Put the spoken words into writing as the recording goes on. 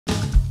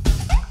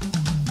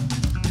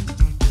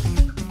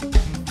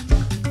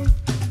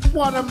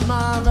What a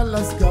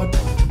marvelous God.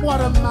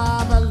 What a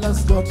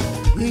marvelous God.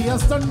 He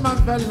has done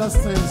marvelous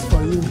things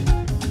for you.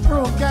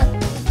 Ronke,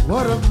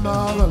 what a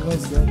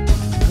marvelous God.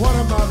 What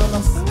a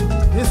marvelous.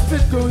 He's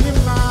still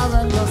doing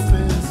marvelous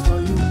things for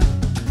you.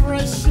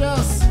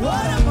 Precious.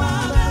 What a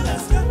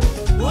marvelous God.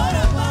 What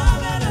a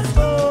marvelous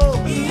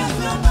God. He has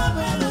done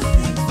marvelous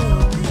things for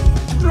me.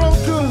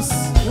 Ronkus.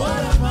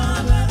 What a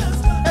marvelous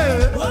God.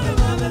 Hey. What a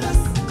marvelous.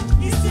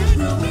 He's still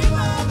doing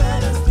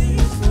marvelous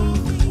things for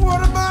me.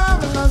 What a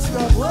marvelous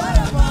God. What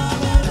a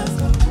marvelous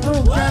God.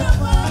 Ronke. What a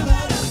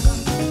marvelous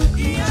God.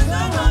 He has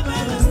done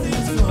marvelous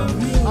things for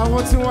me. I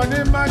want to one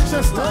in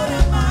Manchester. What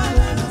a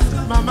marvelous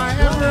God. Mama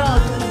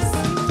Emerald.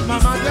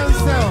 Mama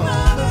Denzel.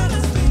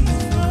 Marvelous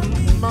things for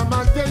me. Mama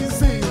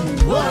Daisy.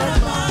 What a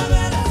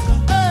marvelous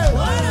God. Hey.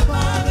 What a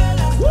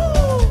marvelous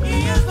God. He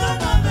has done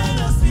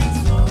marvelous things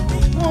for me.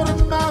 What a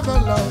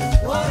marvelous.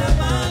 What a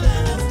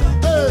marvelous God.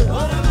 Hey.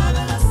 What a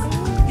marvelous.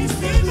 He's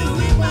still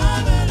doing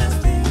marvelous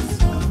things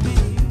for me.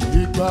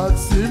 Ìgbà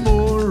tí mo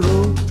rò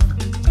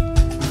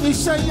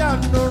iṣẹ́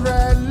ìyanu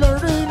rẹ̀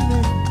lórí mi.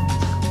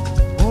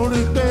 Mo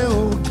rí pé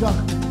ó ga,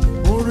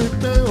 mo rí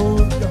pé ó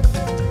ga,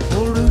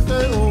 mo rí pé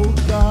ó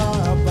ga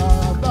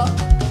bàbá.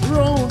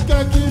 Ronke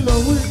kí ló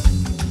wí?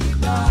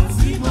 Ìgbà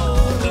tí mo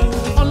rò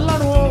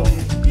Ọlọ́run o.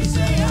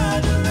 iṣẹ́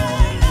ìyanu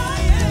rẹ̀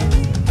láyé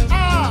mi.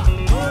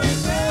 Mo rí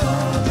pé ó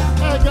ga.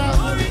 Ẹ̀ga,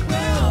 Mo rí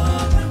pé ó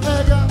ga.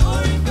 ẹ̀ga. Mo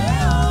rí pé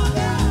ó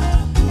ga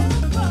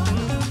púpọ̀.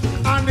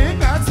 Àní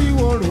ìgbà tí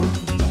mo rò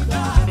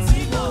Ìgbà tí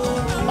mo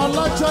rò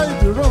ọlọ́jọ́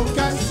ìbí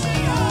Ronke. iṣẹ́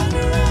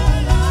ìyanu rẹ̀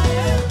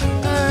láyé mi.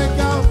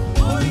 Ẹ̀ga,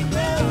 Mo rí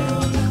pé ó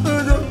ga.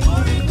 ẹ̀ga, Mo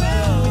rí pé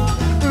ó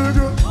ga.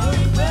 ẹ̀ga. Mo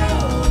rí pé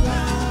ó ga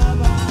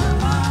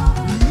bàbá.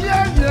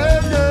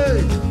 Yéyéyé.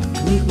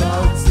 Ìgbà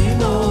tí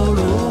mo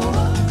rò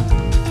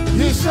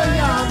iṣẹ́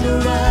ìyanu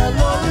rẹ̀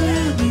lórí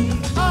mi.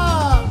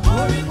 Mo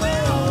rí pé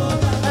ó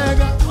ga.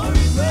 Ẹ̀ga, Mo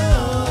rí pé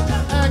ó ga.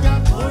 ẹ̀ga.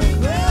 Mo rí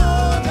pé ó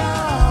ga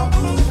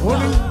púpọ̀. Ó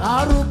ní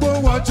arúgbó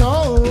wọjọ́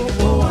o.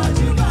 Mo wá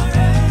júbà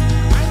rẹ̀.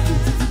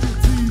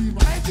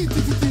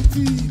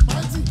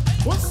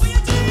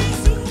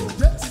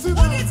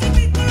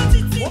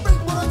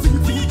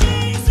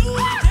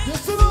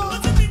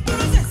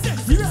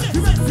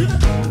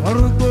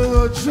 Arúgbó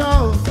wọjọ́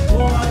o.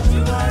 Mo wá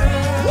júbà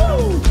rẹ̀.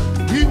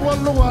 Ìwọ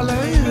ló wà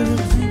lẹ́yìn mi.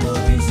 Tí mo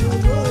fi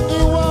ṣògo.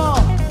 Ìwọ.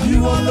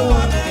 Ìwọ ló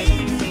wà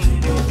lẹ́yìn mi tí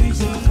mo fi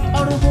ṣògo.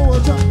 Arúgbó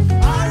wọjọ́.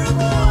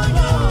 Arúgbó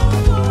ọjọ́,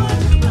 mo wá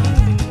júbà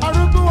rẹ̀.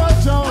 Arúgbó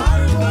wọjọ́.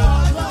 Arúgbó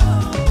ọjọ́,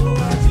 mo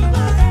wá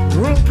júbà rẹ̀.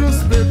 Ronke's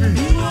baby.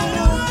 Ìwọ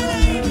ló wà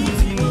lẹ́yìn mi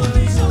tí mo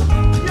fi ṣògo.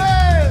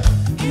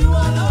 Yeah.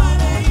 Ìwọ ló wà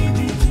lẹ́yìn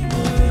mi tí mo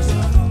fi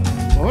ṣògo.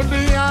 Ó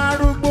ní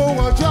arúgbó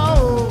wọjọ́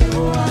o.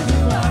 Mo wá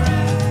júbà rẹ̀.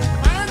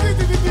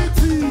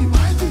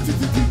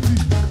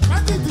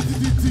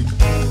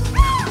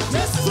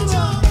 Jésù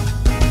náà,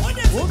 ó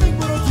dẹ̀ ti fi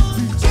gbọ́rọ̀.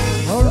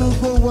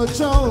 Arúgbó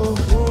wọjọ́ o.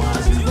 Mo wá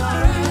júbà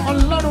rẹ̀.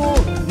 Ọlọ́run o.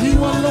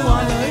 Ìwọ ló wà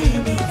lẹ́yìn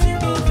mi. Tí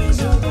mo fi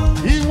ṣògo.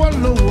 Ìwọ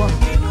ló wà.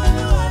 Ìwọ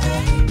ló wà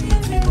lẹ́yìn mi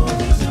tí mo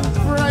fi ṣògo.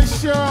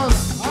 Precious.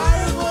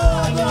 Arúgbó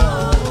ọjọ́,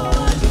 mo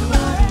wá júbà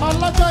rẹ̀.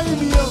 Ọlọ́jọ́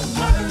ìbí o.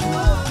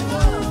 Arúgbó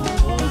ọjọ́,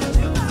 mo wá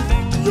júbà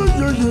rẹ̀.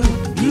 Yóyóyó.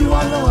 Ìwọ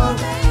ló wà.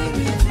 Lẹ́yìn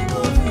mi tí mo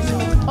fi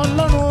ṣògo.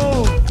 Ọlọ́run o.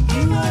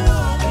 Ìwọ ló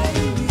wà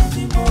lẹ́yìn mi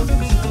tí mo fi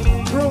ṣògo.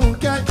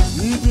 Ronke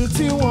ibi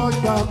tí wọ́n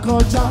gbà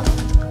kọjá.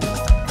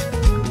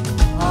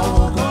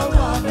 Àwọn kan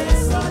wà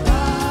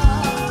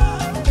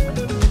mẹ́sàn-án.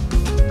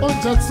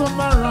 Oúnjẹ tó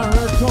máa ra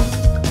rẹ̀ tán.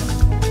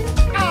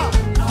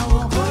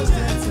 Àwọn kan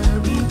tẹ̀tẹ̀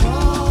rí bọ́.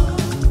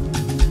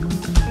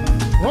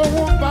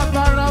 Owó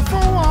bàbàrà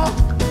fún wọn.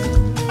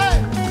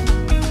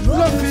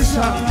 Ló fi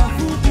ṣàrà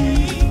fún mi.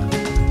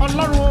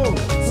 Ọlọ́run o.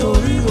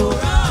 Torí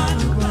òrà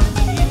àdúgbò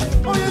mi.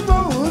 Oyin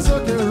gbóhùn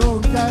sókè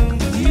Ronke.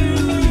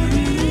 Irú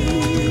ìrírí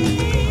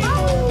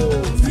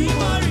tí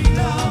mo rí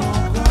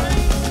láwọn kan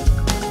rí.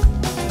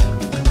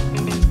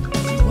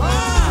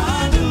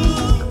 Wàhálù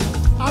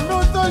Àánú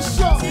tó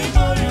ṣọ̀. tí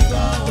mo rí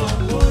láwọn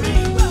kò rí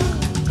gbà.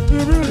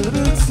 Irú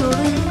ìrírí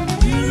sórí.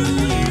 Irú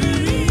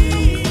ìrírí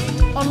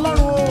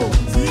Ọlọ́run o.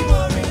 tí mo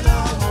rí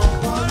láwọn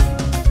kan rí.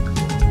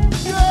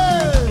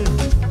 Yeah.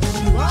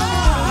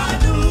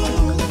 Wàhálù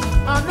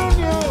Àánú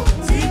ni o.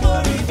 tí mo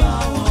rí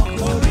láwọn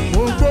kò rí gbà.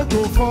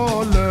 Ògbógbò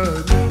fọ́ọ̀lẹ̀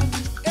ni.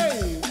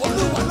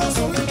 Olúwa ló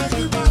sọ wípé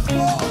kí n máa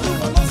gbọ́.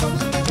 Olúwa ló sọ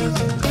wípé kí n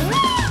máa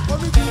gbọ́. Ó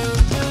ní kí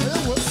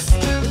ẹyẹwò sí,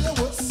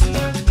 ẹyẹwò sí.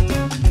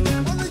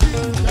 Ó ní kí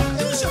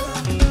ẹyẹṣẹ́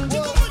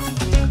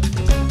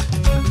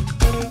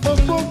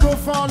Ògbógbò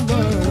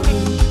fọ́ọ̀lẹ̀ ni.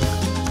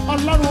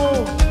 Ọlọ́run o.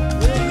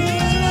 èmi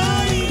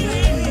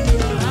aláìlè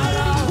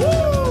rárá.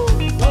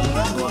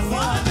 Ọgbọ́gbọ́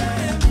fọ́lẹ̀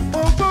mi.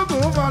 Ògbógbò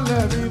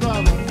fọ́ọ̀lẹ̀ ni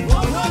bàbá.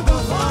 Ọgbọ́gbọ́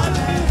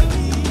fọ́lẹ̀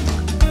mi.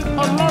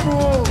 Ọlọ́run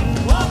o.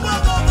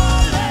 Ọgbọ́gbọ́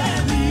fọ́lẹ̀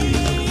mi.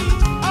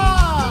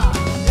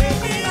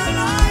 Èmi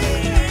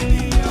aláìlè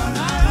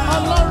rárá.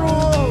 Ọlọ́run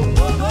o.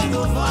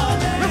 Ọgbọ́gbọ́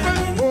fọ́lẹ̀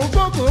mi.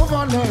 Ògbógbò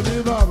fọ́ọ̀lẹ̀ ni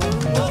bàbá.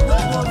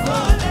 Ọgbọ́gbọ́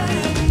fọ́lẹ̀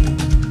mi.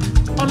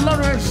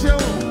 Ọlọ́run ẹ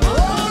ṣeun.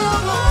 Ọgbọ́gbọ́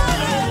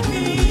fọ́lẹ̀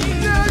mi.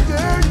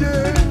 Yéyéyé.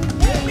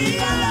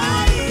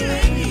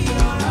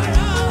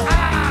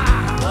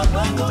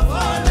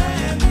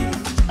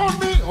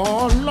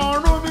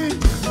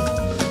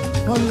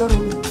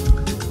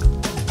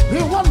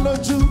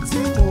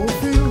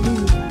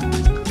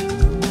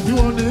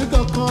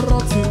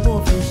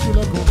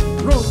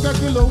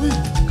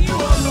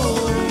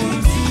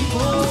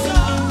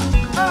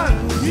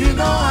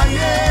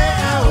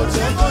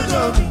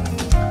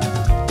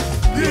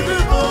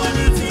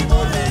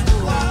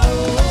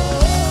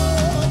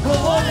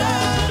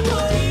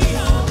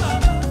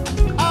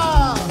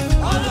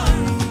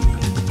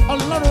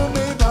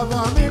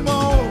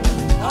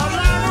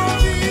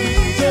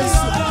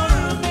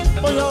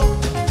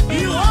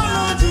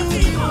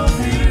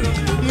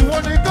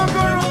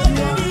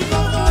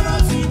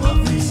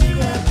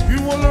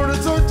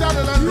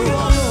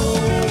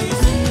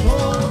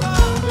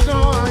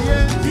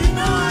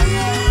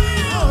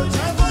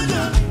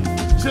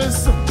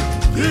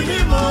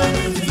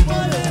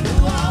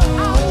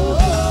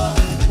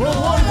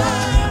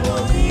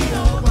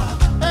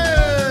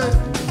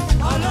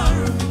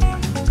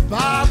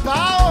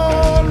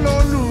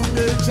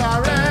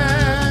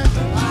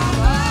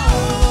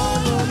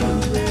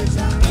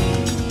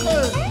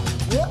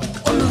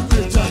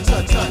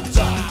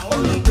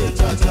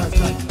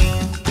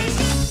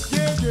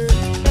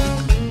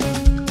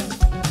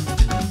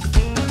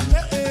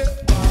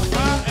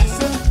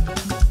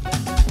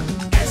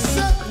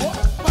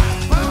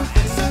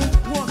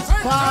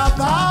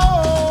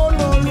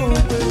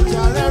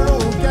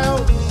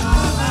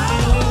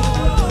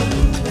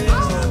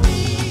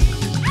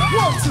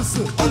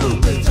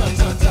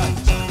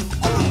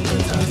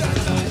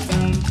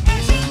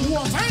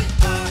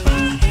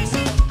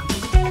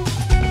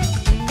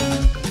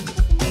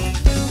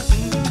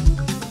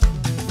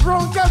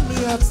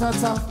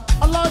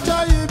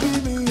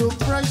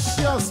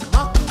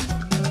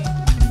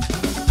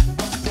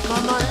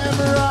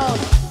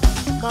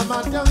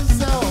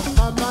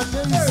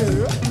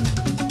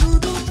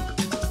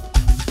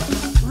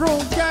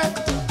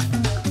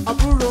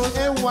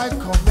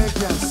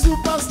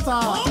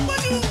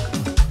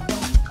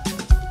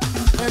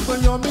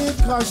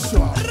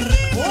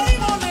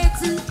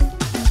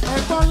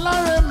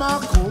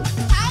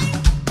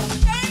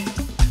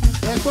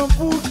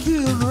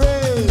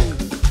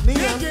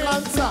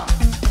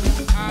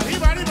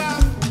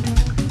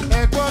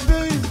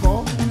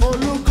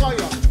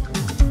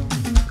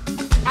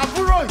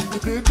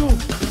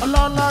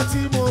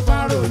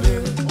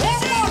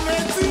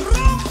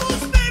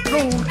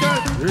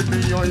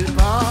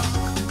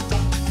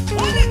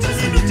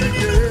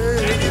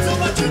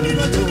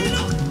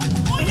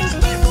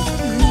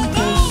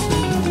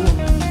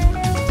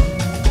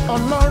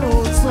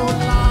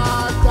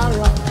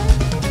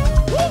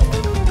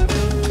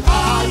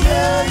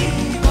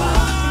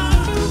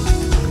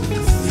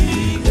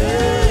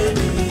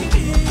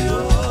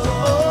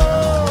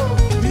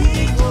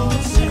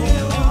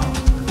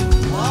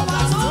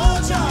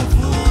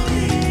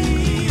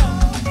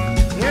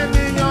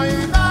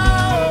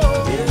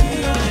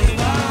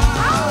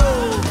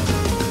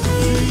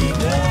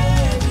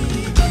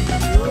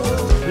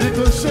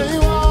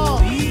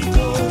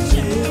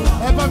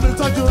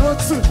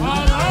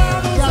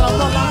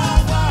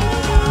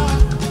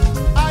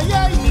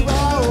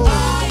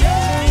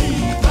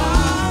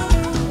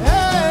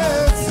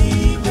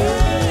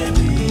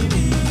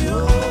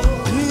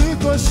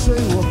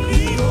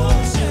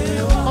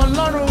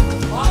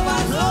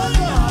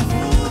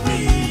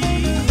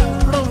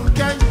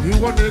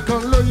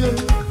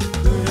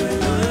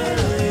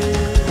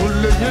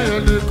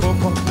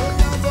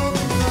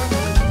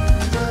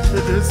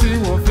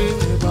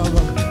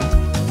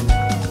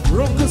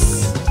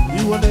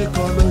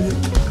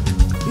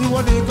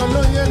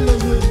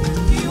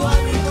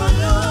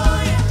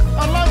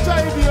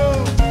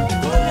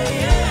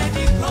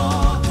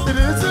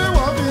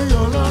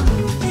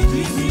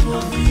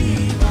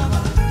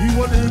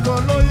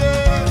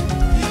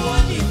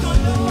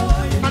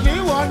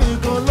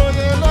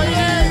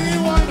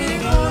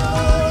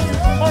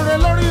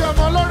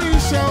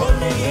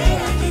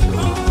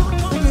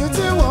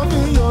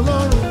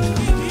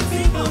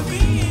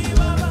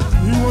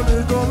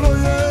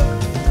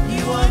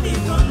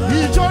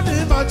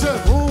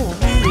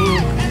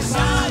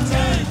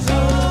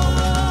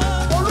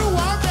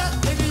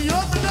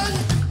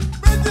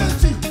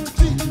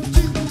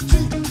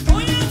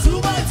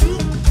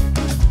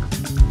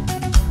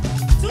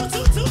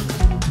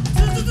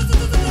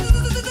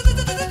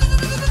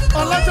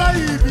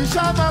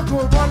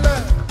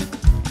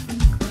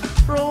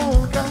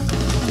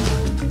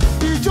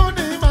 Ijó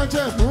ni máa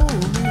jẹ́ mú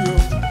mi o.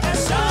 Ẹ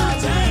ṣáà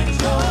jẹ́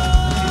ìjọ.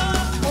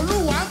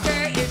 Olúwa bẹ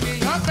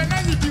ènìyàn bẹ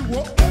lẹ́yìn bí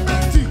wo.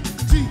 Tí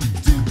tí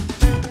tí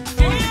tí.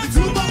 Oyè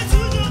túbọ̀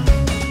túnú.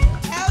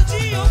 LG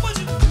ó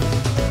pọ̀jù.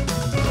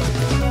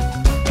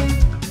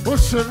 Ó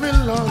ṣe mí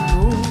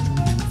lọ́rùn.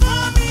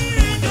 Fọ́ọ̀mì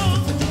ìrìnà.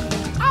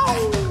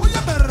 Ó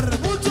yẹ bẹ̀rẹ̀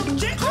mójú.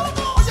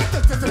 Ó yẹ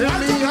tètè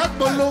Èmi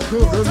àpolongo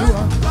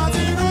Olúwa.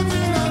 láti inú mi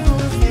lẹ́nu.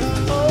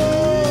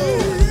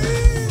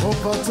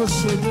 Ọba tó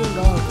ṣe mí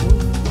lọ́rùn.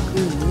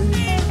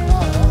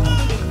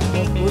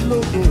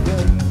 Àpolongo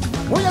rẹ̀.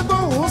 Ó yẹ kó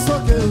òun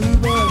sókè rí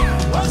bẹ́ẹ̀.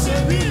 Ó ṣe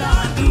bí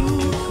ládùú.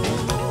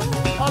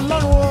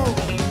 Ọlọ́run o.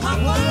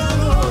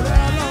 Àpolongo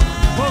rẹ̀ lọ.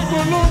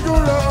 Ọ̀pọ̀lọpọ̀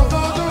rẹ̀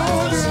ọ̀gá tó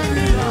ń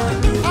rí.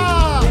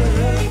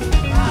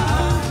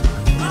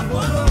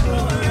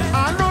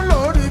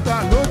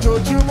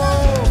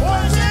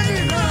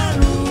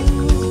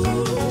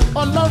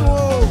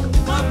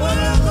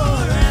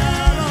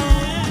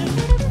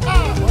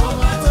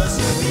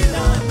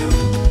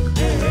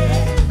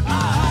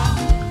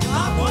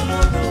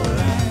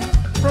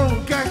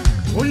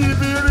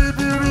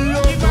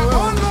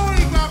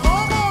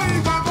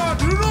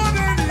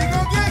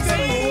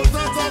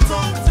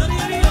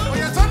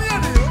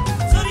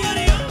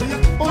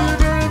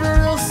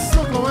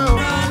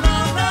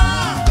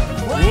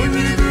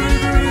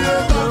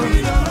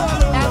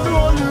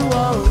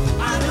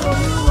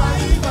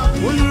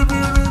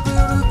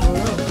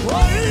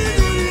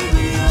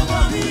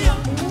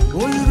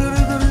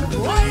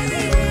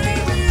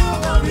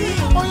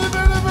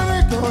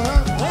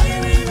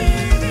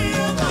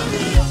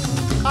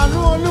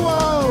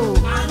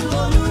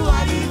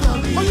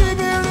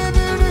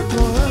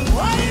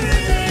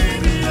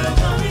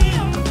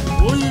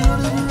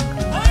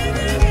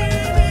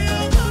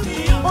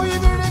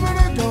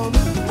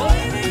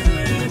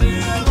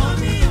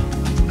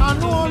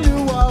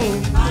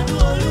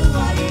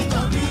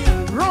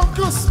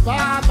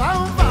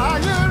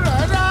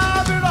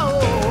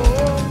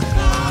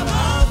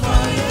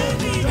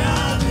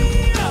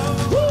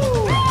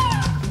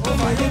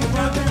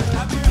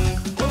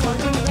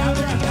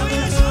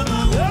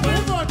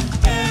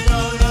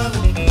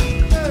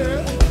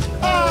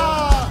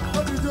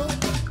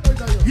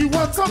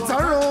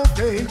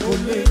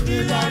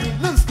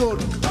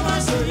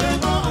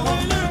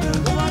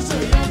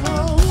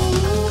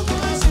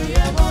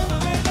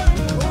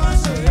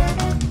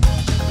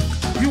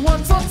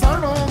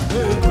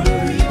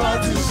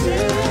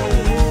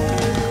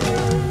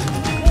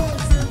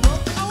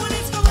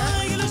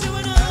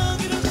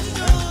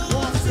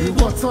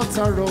 ìwọ tó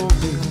tọrọ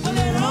mi. Ó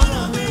lè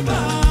rọ́nà mi gbà.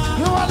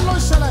 Ìwọ ló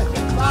ṣẹlẹ̀.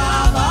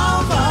 Bàbá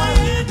ọba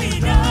èmi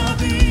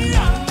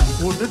dábìá.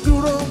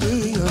 Onídúró mi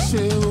yàn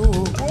ṣe o.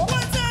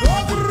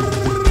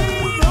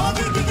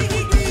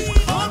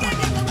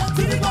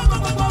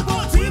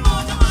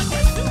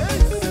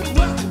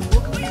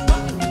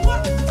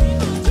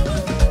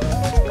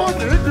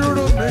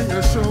 Onídúró mi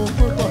yàn ṣe o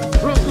púpọ̀.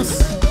 Rọ́kùs.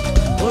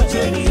 Ojú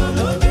ènìyàn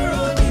ló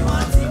dúró ni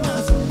wọ́n ti máa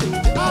sọ.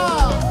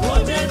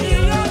 Ojú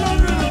ènìyàn ló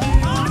dúró ni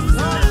wọ́n ti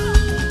sọ.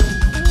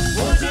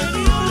 Ojú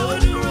ènìyàn ló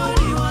dúró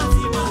ni wọ́n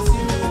ti máa sọ.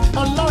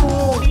 Ọlọ́run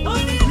o.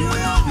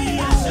 Onídúró mi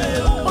ẹ̀ṣẹ̀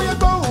o. Ó yẹ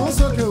gbọ́ òun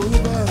sókè òun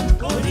bẹ́ẹ̀.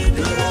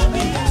 Onídúró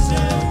mi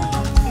ẹ̀ṣẹ̀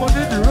o.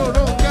 Onídúró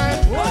ló kẹ́.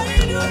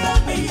 Onídúró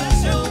mi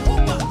ẹ̀ṣẹ̀ o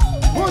púpọ̀.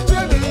 Ojú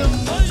ènìyàn.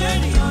 Ojú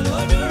ènìyàn ló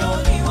dúró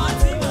ni wọ́n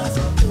ti máa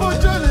sọ.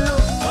 Ojú ènìyàn.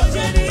 Ojú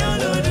ènìyàn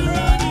ló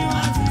dúró ni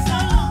wọ́n ti sọ.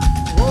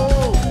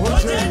 Ojú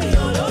Ojú ènìyàn.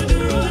 ènìyàn ló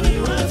dúró ni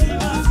wọ́n ti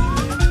máa sọ.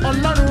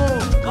 Ọlọ́run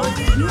o.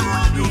 Onídúró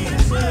mi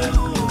ẹ̀ṣẹ̀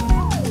o.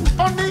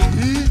 Ó ní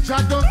ìjà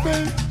tó gbé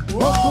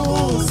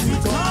ogun sí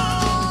tán.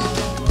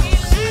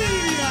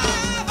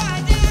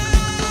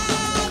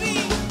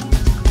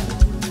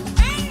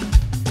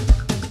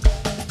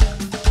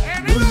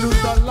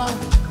 Olùgbàlà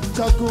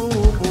jagun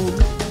òmò.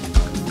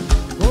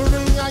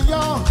 Orin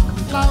ayọ̀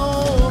la ó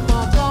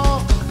máa kọ.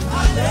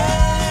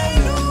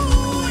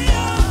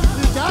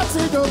 Ìjà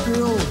ti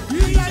dògùn o.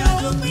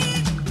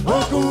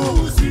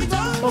 Ogun ti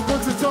tán.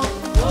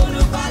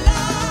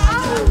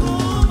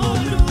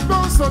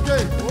 Gbọ́n sókè.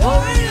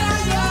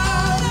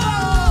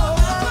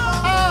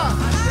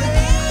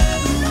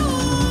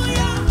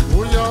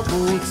 Bóyá mo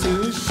ti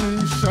ń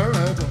ṣiṣẹ́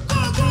rẹ̀ bọ̀.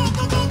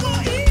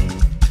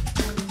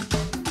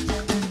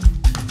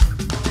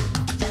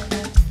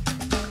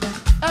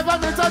 Ẹ bá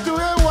mi tọ́jú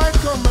AY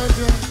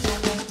comedian.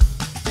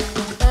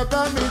 Ẹ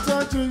bá mi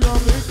tọ́jú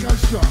Yomi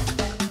Kasha.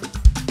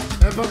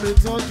 Ẹ bá mi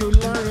tọ́jú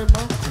Larry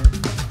Makun.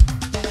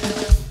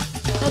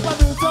 Ẹ bá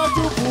mi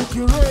tọ́jú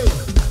Bukire.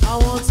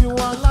 Àwọn tí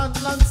wà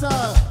l'Atlanta.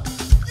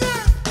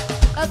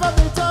 Ẹ bá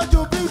mi tọ́jú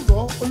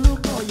Bímbọ́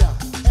Olúkọ̀yà.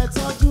 Ẹ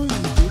tọ́jú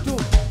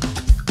Ìdúdùn.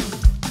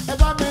 Ẹ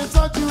bá mi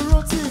tọ́jú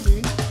Rótìmí.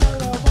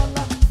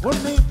 Ó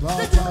ní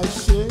bàbá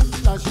ṣe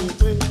láṣẹ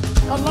pé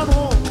Ọlọ́run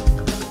ò.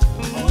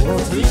 Ó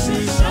ti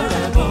ṣiṣẹ́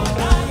rẹ̀ bọ̀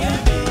láyé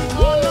mi.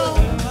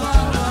 Ọlọ́run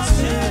bàbá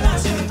ṣe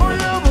láṣẹ pé. Ó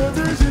yẹ mo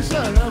ti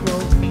ṣiṣẹ́ rẹ̀ bọ̀.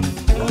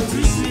 Ó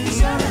ti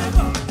ṣiṣẹ́ rẹ̀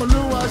bọ̀.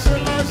 Olúwa ṣe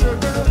láṣẹ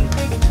pé.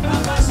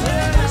 Bàbá ṣe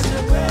láṣẹ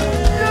pé.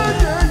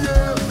 Yéyéyé.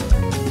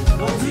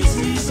 Ó ti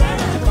ṣiṣẹ́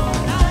rẹ̀ bọ̀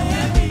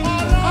láyé mi.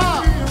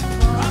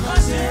 Bàbá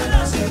ṣe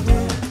láṣẹ pé.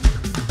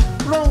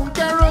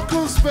 Ronke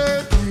Rọ́kùs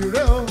baby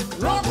rẹ̀ o.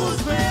 Rọ́kùs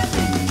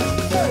baby.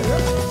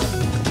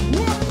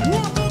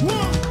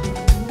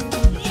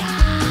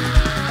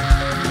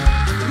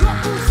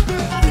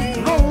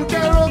 Ronke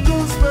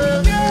Rọ́kùs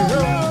baby rẹ̀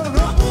o.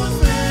 Rọ́kùs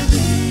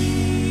baby.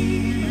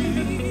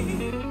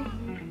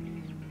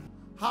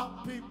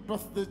 Happy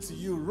birthday to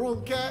you,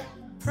 Ronke.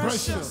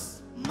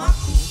 Precious.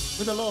 Makun.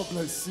 May the Lord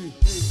bless you.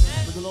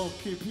 May the Lord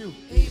keep you.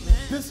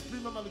 Amen. This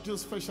premium allergy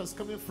special is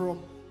coming from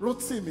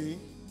Rotimi.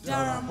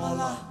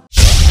 Daramola.